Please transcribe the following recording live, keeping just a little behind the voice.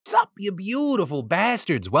What's up, you beautiful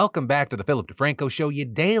bastards? Welcome back to the DeFranco Show, your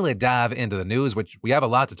daily dive into the news, which we have a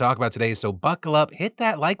lot to talk about today, so buckle up, hit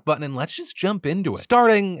that like button, and let's just jump into it.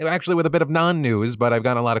 Starting, actually, with a bit of non-news, but I've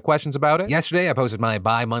gotten a lot of questions about it. Yesterday, I posted my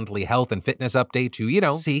bi-monthly health and fitness update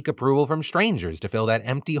to, seek approval from strangers to fill that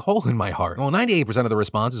empty hole in my heart. Well, 98% of the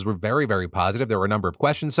responses were very, very positive. There were a number of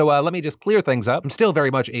questions, so let me just clear things up. I'm still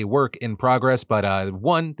very much a work in progress, but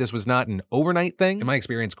one, this was not an overnight thing. In my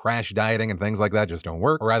experience, crash dieting and things like that just don't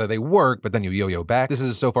work. Or rather, they work, but then you yo-yo back. This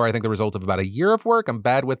is so far, I think, the result of about a year of work. I'm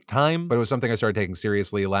bad with time, but it was something I started taking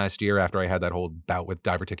seriously last year after I had that whole bout with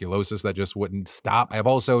diverticulosis that just wouldn't stop. I have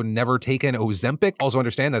also never taken Ozempic. Also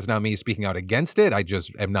understand that's not me speaking out against it. I just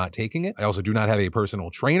am not taking it. I also do not have a personal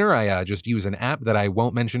trainer. I just use an app that I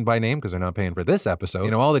won't mention by name because they're not paying for this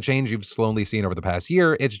episode. All the change you've slowly seen over the past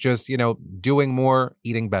year, it's just, doing more,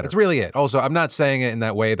 eating better. That's really it. Also, I'm not saying it in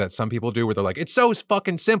that way that some people do where they're like, it's so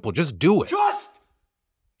fucking simple, just do it. Just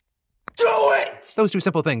do it! Those two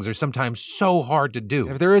simple things are sometimes so hard to do.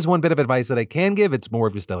 If there is one bit of advice that I can give, it's more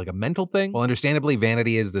of just like a mental thing. Well, understandably,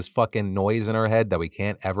 vanity is this fucking noise in our head that we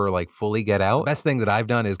can't ever fully get out. The best thing that I've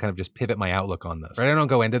done is kind of just pivot my outlook on this. Right? I don't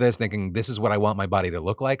go into this thinking this is what I want my body to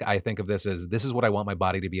look like. I think of this as this is what I want my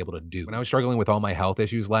body to be able to do. When I was struggling with all my health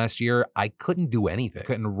issues last year, I couldn't do anything. I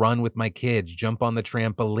couldn't run with my kids, jump on the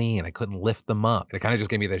trampoline. I couldn't lift them up. And it kind of just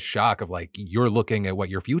gave me this shock of you're looking at what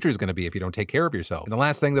your future is going to be if you don't take care of yourself. And the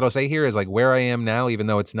last thing that I'll say here is where I am now, even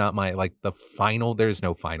though it's not my the final, there's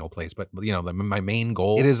no final place, but my main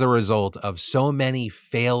goal, it is a result of so many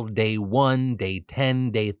failed day 1, day 10,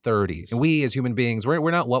 day 30s. And we as human beings,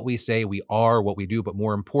 we're not what we say, we are what we do, but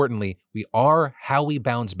more importantly, we are how we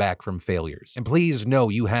bounce back from failures. And please know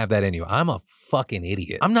you have that in you. I'm a fucking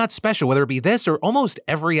idiot. I'm not special, whether it be this or almost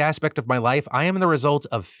every aspect of my life. I am the result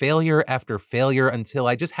of failure after failure until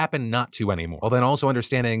I just happen not to anymore. Well, then also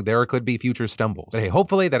understanding there could be future stumbles. But hey,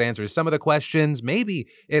 hopefully that answers some of the questions. Maybe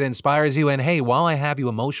it inspires you. And hey, while I have you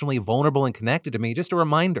emotionally vulnerable and connected to me, just a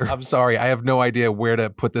reminder. I'm sorry, I have no idea where to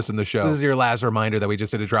put this in the show. This is your last reminder that we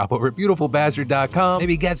just did a drop over at beautifulbastard.com.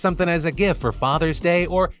 Maybe get something as a gift for Father's Day,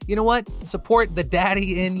 or you know what? Support the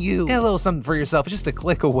daddy in you. Get a little something for yourself, just a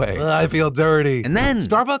click away. I feel dirty. And then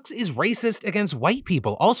Starbucks is racist against white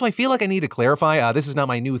people. Also, I feel like I need to clarify, this is not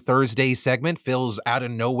my new Thursday segment, Phil's out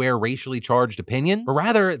of nowhere racially charged opinion, but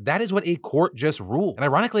rather that is what a court just ruled. And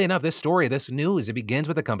ironically enough, this story, this news, it begins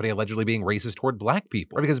with a company allegedly being racist toward black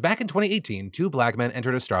people. Because back in 2018, 2 black men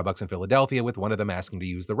entered a Starbucks in Philadelphia with one of them asking to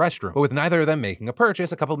use the restroom. But with neither of them making a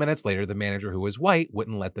purchase, a couple minutes later, the manager, who was white,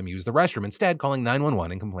 wouldn't let them use the restroom, instead calling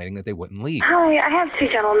 911 and complaining that they wouldn't leave. Hi, I have 2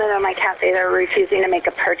 gentlemen at my cafe that are refusing to make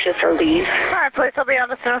a purchase or leave. All right, please, I'll be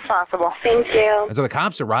on as soon as possible. Thank you. And so the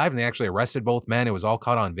cops arrived and they actually arrested both men. It was all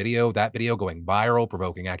caught on video, that video going viral,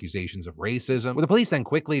 provoking accusations of racism, with the police then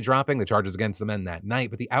quickly dropping the charges against the men that night.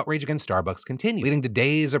 But the outrage against Starbucks continued, leading to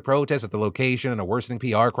days of protests at the location and a worsening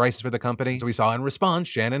PR crisis for the company. So we saw in response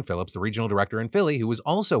Shannon Phillips, the regional director in Philly, who was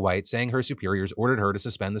also white, saying her superiors ordered her to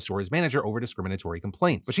suspend the store's manager over discriminatory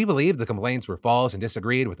complaints. But she believed the complaints were false and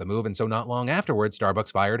disagreed with the move, and so not long afterwards,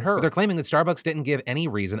 Starbucks fired her. But they're claiming that Starbucks didn't give any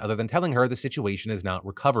reason other than telling her the situation is not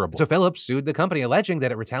recoverable. So Phillips sued the company, alleging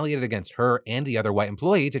that it retaliated against her and the other white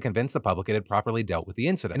employee to convince the public it had properly dealt with the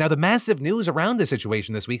incident. And now the massive news around this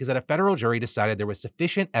situation this week is that a federal jury decided there was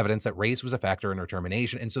sufficient evidence that race was a factor in her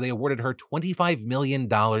termination, and so they awarded her $25 million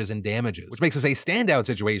in damages, which makes this a standout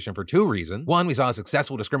situation for 2 reasons. One, we saw a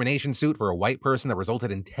successful discrimination suit for a white person that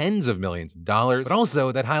resulted in tens of millions of dollars, but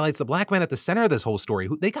also that highlights the black man at the center of this whole story,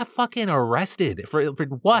 who they got fucking arrested for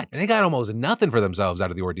what? And they got almost nothing for themselves out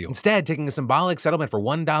of the ordeal. Instead, taking a symbolic settlement for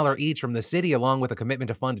 $1 each from the city, along with a commitment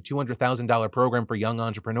to fund a $200,000 program for young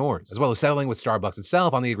entrepreneurs, as well as settling with Starbucks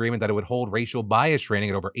itself on the agreement that it would hold racial bias training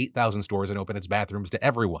at over 8,000 stores and open its bathrooms to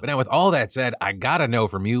everyone. But now with all that said, I gotta know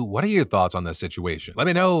from you, what are your thoughts on this situation? Let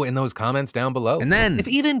me know in those comments down below. And then, if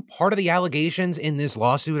even part of the allegations in this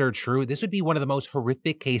lawsuit are true, this would be one of the most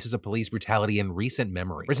horrific cases of police brutality in recent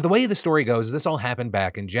memory. So the way the story goes is this all happened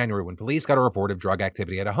back in January when police got a report of drug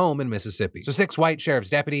activity at a home in Mississippi. So 6 white sheriff's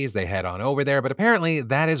deputies, they head on over there, but apparently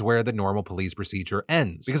that is where the normal police procedure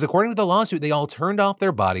ends. Because according to the lawsuit, they all turned off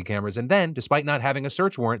their body cameras, and then, despite not having a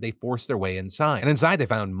search warrant, they forced their way inside. And inside they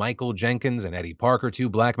found Michael Jenkins and Eddie Parker, 2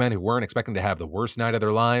 black men who weren't expecting to have the worst night of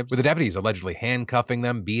their lives, with the deputies allegedly handcuffing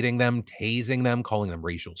them, beating them, tasing them, calling them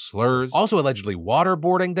racial slurs, also allegedly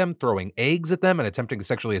waterboarding them, throwing eggs at them, and attempting to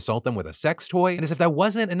sexually assault them with a sex toy. And as if that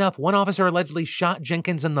wasn't enough, one officer allegedly shot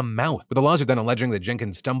Jenkins in the mouth, with the lawsuit then alleging that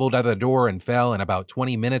Jenkins stumbled out of the door and fell, and about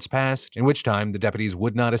 20 minutes passed, in which time the deputies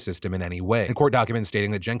would not assist him in any way. And court documents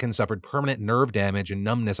stating that Jenkins suffered permanent nerve damage and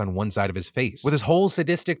numbness on one side of his face, with his whole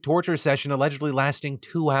sadistic torture session allegedly lasting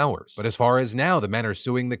 2 hours. But as far as now, the men are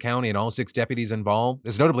suing the county and all 6 deputies involved.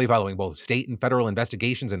 This is notably following both state and federal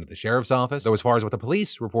investigations into the sheriff's office, though as far as what the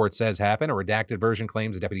police report says happened, a redacted version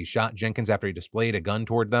claims the deputy shot Jenkins after he displayed a gun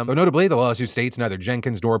toward them. Though notably, the lawsuit states neither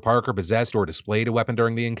Jenkins nor Parker possessed or displayed a weapon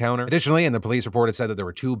during the encounter. Additionally, in the police report, it said that there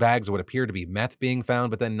were 2 bags of what appeared to be meth being found,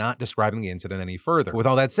 but then not describing the incident any further. But with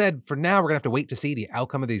all that said, for now, we're gonna have to wait to see the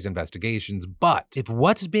outcome of these investigations. But if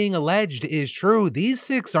what's being alleged is true, these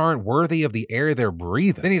 6 aren't worthy of the air they're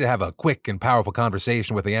breathing. They need to have a quick and powerful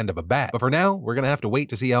conversation with the end of a bat. But for now, we're gonna have to wait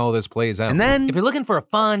to see how all this plays out. And then, if you're looking for a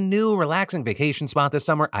fun, new, relaxing vacation spot this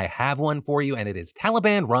summer, I have one for you, and it is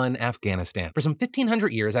Taliban-run Afghanistan. For some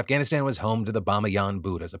 1,500 years, Afghanistan was home to the Bamiyan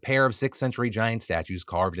Buddhas, a pair of 6th century giant statues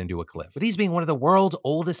carved into a cliff, with these being one of the world's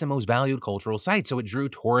oldest and most valued cultural sites, so it drew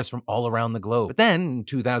tourists from all around the globe. But then, in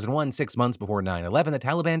 2001, 6 months before 9/11, the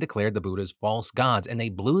Taliban declared the Buddhas false gods, and they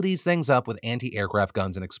blew these things up with anti-aircraft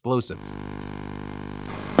guns and explosives.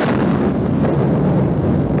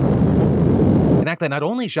 An act that not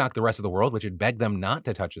only shocked the rest of the world, which had begged them not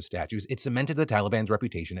to touch the statues, it cemented the Taliban's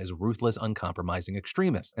reputation as ruthless, uncompromising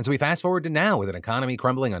extremists. And so we fast forward to now, with an economy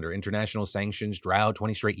crumbling under international sanctions, drought,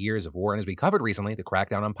 20 straight years of war, and as we covered recently, the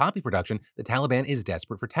crackdown on poppy production, the Taliban is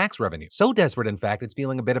desperate for tax revenue. So desperate, in fact, it's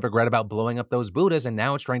feeling a bit of regret about blowing up those Buddhas, and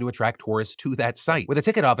now it's trying to attract tourists to that site, with a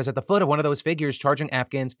ticket office at the foot of one of those figures charging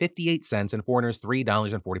Afghans 58 cents and foreigners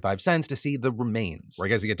 $3.45 to see the remains. Or I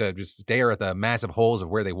guess you get to just stare at the massive holes of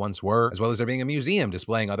where they once were, as well as there being a museum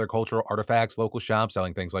displaying other cultural artifacts, local shops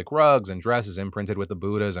selling things like rugs and dresses imprinted with the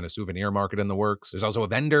Buddhas, and a souvenir market in the works. There's also a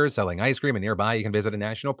vendor selling ice cream, and nearby you can visit a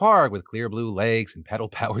national park with clear blue lakes and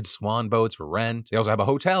pedal-powered swan boats for rent. They also have a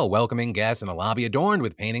hotel welcoming guests and a lobby adorned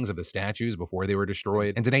with paintings of the statues before they were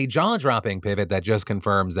destroyed. And in a jaw-dropping pivot that just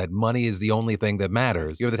confirms that money is the only thing that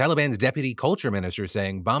matters, you have the Taliban's deputy culture minister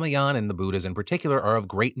saying Bamiyan and the Buddhas in particular are of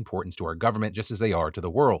great importance to our government, just as they are to the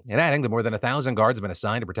world. And adding that more than 1,000 guards have been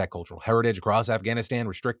assigned to protect cultural heritage across Afghanistan,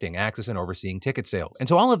 restricting access and overseeing ticket sales. And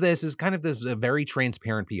so all of this is kind of this very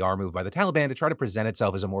transparent PR move by the Taliban to try to present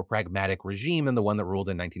itself as a more pragmatic regime than the one that ruled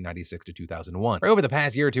in 1996 to 2001. Right, over the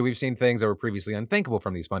past year or two, we've seen things that were previously unthinkable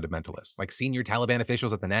from these fundamentalists, like senior Taliban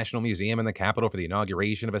officials at the National Museum in the capital for the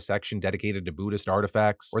inauguration of a section dedicated to Buddhist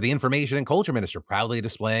artifacts, or the Information and Culture Minister proudly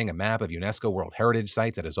displaying a map of UNESCO World Heritage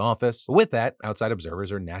sites at his office. But with that, outside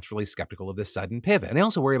observers are naturally skeptical of this sudden pivot, and they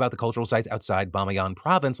also worry about the cultural sites outside Bamiyan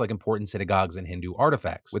province, like important synagogues and Hindu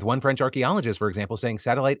artifacts, with one French archaeologist, for example, saying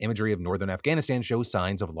satellite imagery of northern Afghanistan shows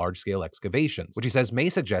signs of large-scale excavations, which he says may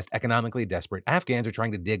suggest economically desperate Afghans are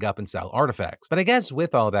trying to dig up and sell artifacts. But I guess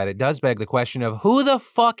with all that, it does beg the question of who the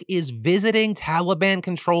fuck is visiting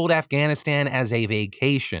Taliban-controlled Afghanistan as a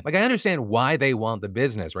vacation? Like, I understand why they want the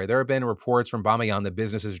business, right? There have been reports from Bamiyan that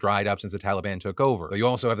business has dried up since the Taliban took over. Though you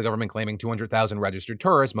also have the government claiming 200,000 registered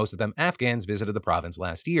tourists, most of them Afghans, visited the province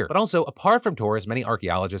last year. But also, apart from tourists, many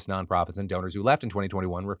archaeologists, nonprofits, and donors who left in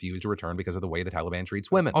 2021 refused to return because of the way the Taliban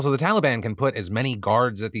treats women. Also, the Taliban can put as many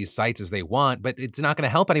guards at these sites as they want, but it's not going to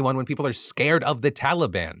help anyone when people are scared of the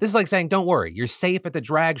Taliban. This is like saying, don't worry, you're safe at the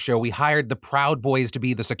drag show. We hired the Proud Boys to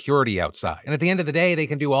be the security outside. And at the end of the day, they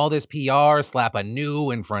can do all this PR, slap a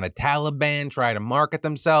new in front of Taliban, try to market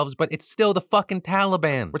themselves, but it's still the fucking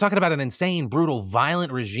Taliban. We're talking about an insane, brutal,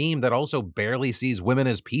 violent regime that also barely sees women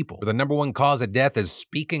as people, where the #1 cause of death is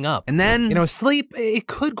speaking up. And then, sleep, it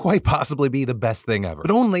could quite possibly be the best thing ever,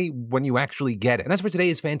 but only when you actually get it. And that's where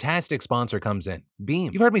today's fantastic sponsor comes in,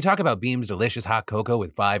 Beam. You've heard me talk about Beam's delicious hot cocoa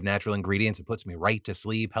with 5 natural ingredients. It puts me right to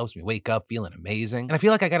sleep, helps me wake up feeling amazing. And I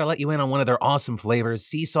feel like I gotta let you in on one of their awesome flavors,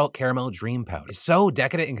 Sea Salt Caramel Dream Powder. It's so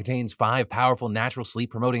decadent and contains 5 powerful natural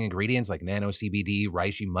sleep-promoting ingredients like nano CBD,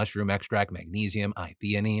 reishi mushroom extract, magnesium,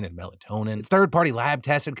 I-theanine, and melatonin. It's third-party lab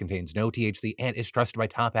tested, contains no THC, and is trusted by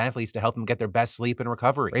top athletes to help them get their best sleep and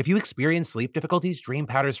recovery. If you experience sleep difficulties, Dream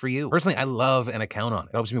Powder's for you. Personally, I love an account on it.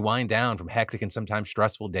 It helps me wind down from hectic and sometimes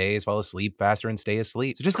stressful days, fall asleep faster, and stay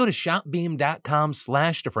asleep. So just go to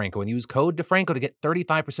shopbeam.com/DeFranco and use code DeFranco to get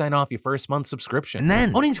 35% off your first month subscription. And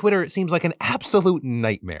then, owning Twitter seems like an absolute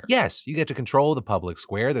nightmare. Yes, you get to control the public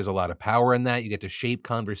square. There's a lot of power in that. You get to shape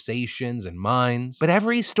conversations and minds. But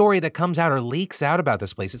every story that comes out or leaks out about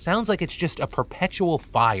this place, it sounds like it's just a perpetual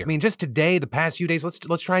fire. I mean, just today, the past few days,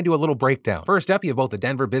 let's try and do a little breakdown. First up, you have both the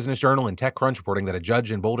Denver Business Journal and TechCrunch reporting that a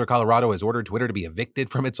judge in Boulder, Colorado has ordered Twitter to be evicted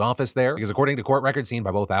from its office there, because according to court records seen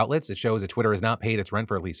by both outlets, it shows that Twitter has not paid its rent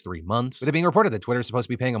for at least 3 months, with it being reported that Twitter is supposed to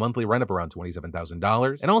be paying a monthly rent of around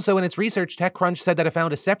 $27,000. And also in its research, TechCrunch said that it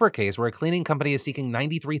found a separate case where a cleaning company is seeking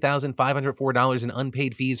 $93,504 in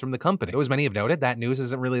unpaid fees from the company. Though as many have noted, that news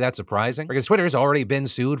isn't really that surprising, because Twitter has already been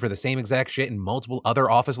sued for the same exact shit in multiple other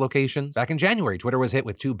office locations. Back in January, Twitter was hit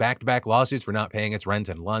with 2 back-to-back lawsuits for not paying its rent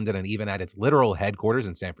in London and even at its literal headquarters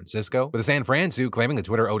in San Francisco, with a San Fran suit claiming that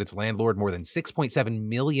Twitter owed its landlord more than $6.7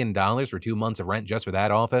 million for 2 months of rent just for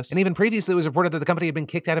that office. And even previously, it was reported that the company had been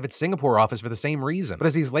kicked out of its Singapore office for the same reason. But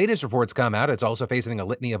as these latest reports come out, it's also facing a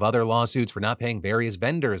litany of other lawsuits for not paying various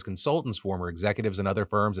vendors, consultants, former executives, and other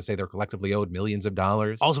firms that say they're collectively owed millions of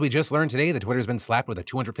dollars. Also, we just learned today that Twitter's been slapped with a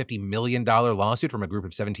 $250 million lawsuit from a group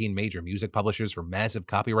of 17 major music publishers for massive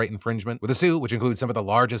copyright infringement, with a suit which includes some of the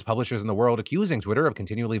largest publishers in the world accusing Twitter of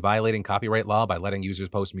continually violating copyright law by letting users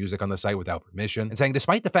post music on the site without permission, and saying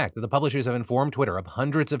despite the fact that the publishers have informed Twitter of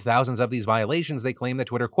hundreds of thousands of these violations, they claim that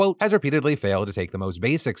Twitter, quote, has repeatedly failed to take the most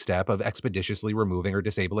basic step of expeditiously removing or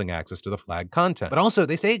disabling access to the flagged content. But also,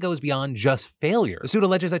 they say it goes beyond just failure. The suit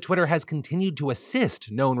alleges that Twitter has continued to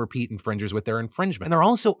assist known repeat infringers with their infringement. And they're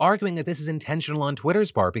also arguing that this is intentional on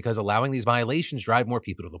Twitter's part because allowing these violations drive more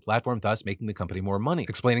people to the platform, thus making the company more money.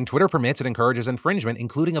 Explaining Twitter permits and encourages infringement,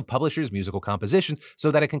 including of publishers' musical compositions,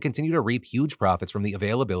 so that it can continue to reap huge profits from the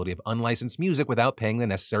availability of unlicensed music without paying the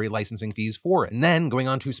necessary licensing fees for it. And then going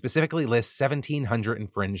on to specifically list 1,700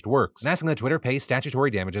 infringed works, and asking that Twitter pay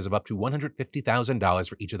statutory damages of up to $150,000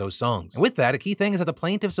 for each of those songs. And with that, a key thing is that the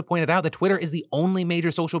plaintiffs have pointed out that Twitter is the only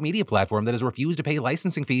major social media platform that has refused to pay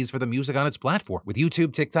licensing fees for the music on its platform, with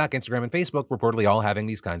YouTube, TikTok, Instagram, and Facebook reportedly all having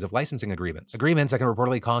these kinds of licensing agreements. Agreements that can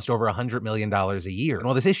reportedly cost over $100 million a year. And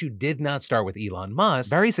while this issue did not start with Elon Musk,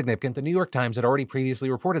 very significant, the New York Times had already previously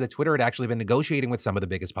reported that Twitter had actually been negotiating with some of the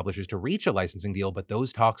biggest publishers to reach a licensing deal, but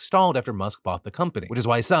those talks stalled after Musk bought the company, which is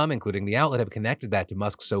why some, including the outlet, have connected that to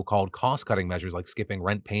Musk's so-called cost-cutting measures like skipping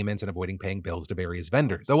rent payments and avoiding paying bills to various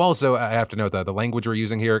vendors. Though also, I have to note that the language we're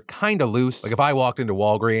using here, kinda loose. Like if I walked into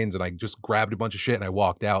Walgreens and I just grabbed a bunch of shit and I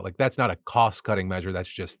walked out, like that's not a cost-cutting measure, that's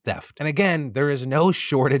just theft. And again, there is no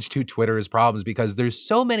shortage to Twitter's problems because there's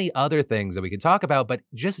so many other things that we could talk about, but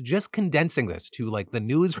just condensing this to like the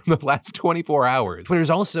news from the last 24 hours. Twitter's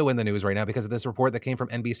also in the news right now because of this report that came from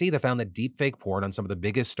NBC that found that deepfake porn on some of the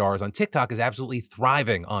biggest stars on TikTok is absolutely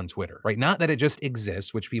thriving on Twitter, right? Not that it just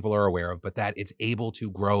exists, which people are aware of, but that it's able to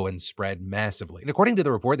grow and spread massively. And according to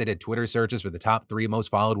the report, they did Twitter searches for the top 3 most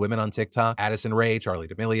followed women on TikTok: Addison Rae, Charli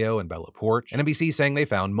D'Amelio, and Bella Poarch. And NBC saying they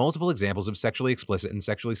found multiple examples of sexually explicit and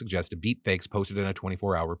sexually suggestive deepfakes posted in a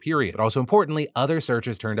 24-hour period. But also importantly, other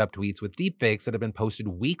searches turned up tweets with deepfakes that had been posted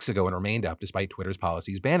weeks ago and remained up despite Twitter's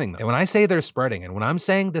policies banning them. And when I say they're spreading, and when I'm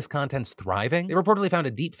saying this content's thriving, they reportedly found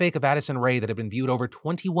a deepfake of Addison Rae that had been viewed over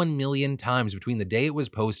 21 million times between the day it was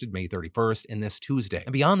posted, May 31st, and this Tuesday.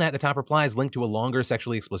 And beyond that, the top replies linked to a longer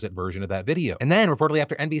sexually explicit version of that video. And then, reportedly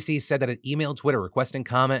after NBC said that it emailed Twitter requesting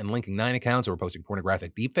comment and linking 9 accounts that were posting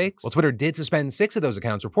pornographic deepfakes, well, Twitter did suspend 6 of those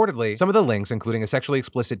accounts reportedly. Some of the links, including a sexually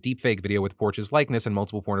explicit deepfake video with Poarch's likeness and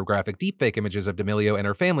multiple pornographic deepfake images of D'Amelio and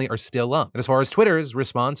her family, are still up. And as far as Twitter's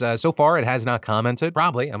response, so far it has not commented.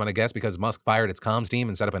 Probably, I'm gonna guess, because Musk fired its comms team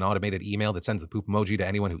and set up an automated email that sends the poop emoji to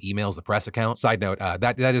anyone who emails the press account. Side note,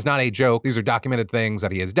 that is not a joke. These are documented things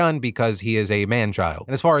that he has done because he is a man-child.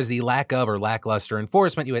 And as far as the lack of or lackluster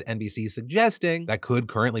enforcement, you had NBC suggesting that could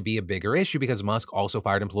currently be a bigger issue because Musk also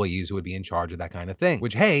fired employees who would be in charge of that kind of thing.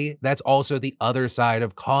 Which, hey, that's also the other side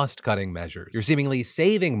of cost-cutting measures. You're seemingly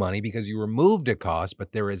saving money because you removed a cost,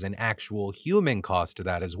 but there is an actual human cost to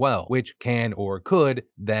that as well, which can or could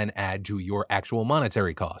then add to your actual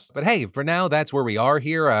monetary costs. But hey, for now, that's where we are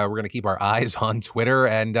here. We're gonna keep our eyes on Twitter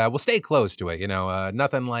and we'll stay close to it. You know,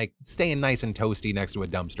 nothing like staying nice and toasty next to a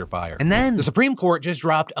dumpster fire. And then the Supreme Court just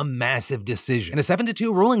dropped a massive decision. In a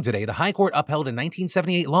 7-2 ruling today, the High Court upheld a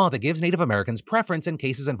 1978 law that gives Native Americans preference in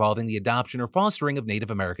cases involving the adoption or fostering of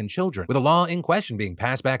Native American children, with a law in question being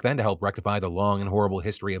passed back then to help rectify the long and horrible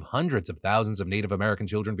history of hundreds of thousands of Native American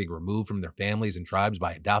children being removed from their families and tribes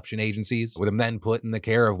by adoption agencies, with them then put in the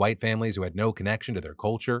care of white families who had no connection to their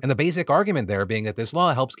culture. And the basic argument there being that this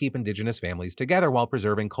law helps keep indigenous families together while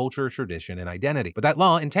preserving culture, tradition, and identity. But that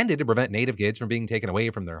law, intended to prevent Native kids from being taken away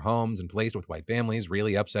from their homes and placed with white families,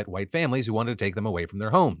 really upset white families who wanted to take them away from their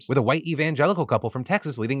homes, with a white evangelical couple from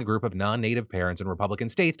Texas leading a group of non-Native parents in Republican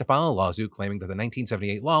states to file a lawsuit claiming that the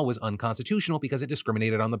 1978 law was unconstitutional because it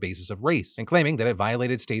discriminated on the basis of race, and claiming that it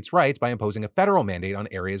violated states' rights by imposing a federal mandate on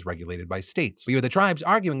areas regulated by states. We have the tribes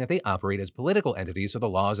arguing that they operate as political entities, so the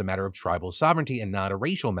law is a matter of tribal sovereignty and not a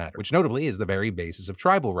racial matter, which notably is the very basis of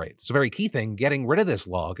tribal rights. So, very key thing, getting rid of this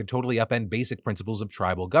law could totally upend basic principles of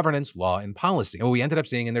tribal governance, law, and policy. And what we ended up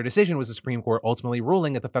seeing in their decision was the Supreme Court ultimately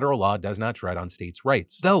ruling that the federal law does not tread on states'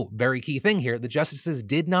 rights. Though, very key thing here, the justices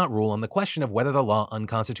did not rule on the question of whether the law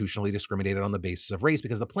unconstitutionally discriminated on the basis of race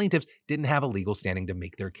because the plaintiffs didn't have a legal standing to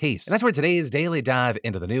make their case. And that's where today's daily dive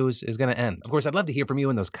into the news is going to end. Of course, I'd love to hear from you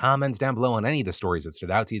in those comments down below on any of the stories that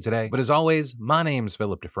stood out to you today. But as always, my name's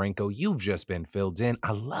Philip DeFranco. You've just been filled in.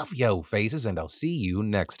 I love yo faces, and I'll see you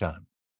next time.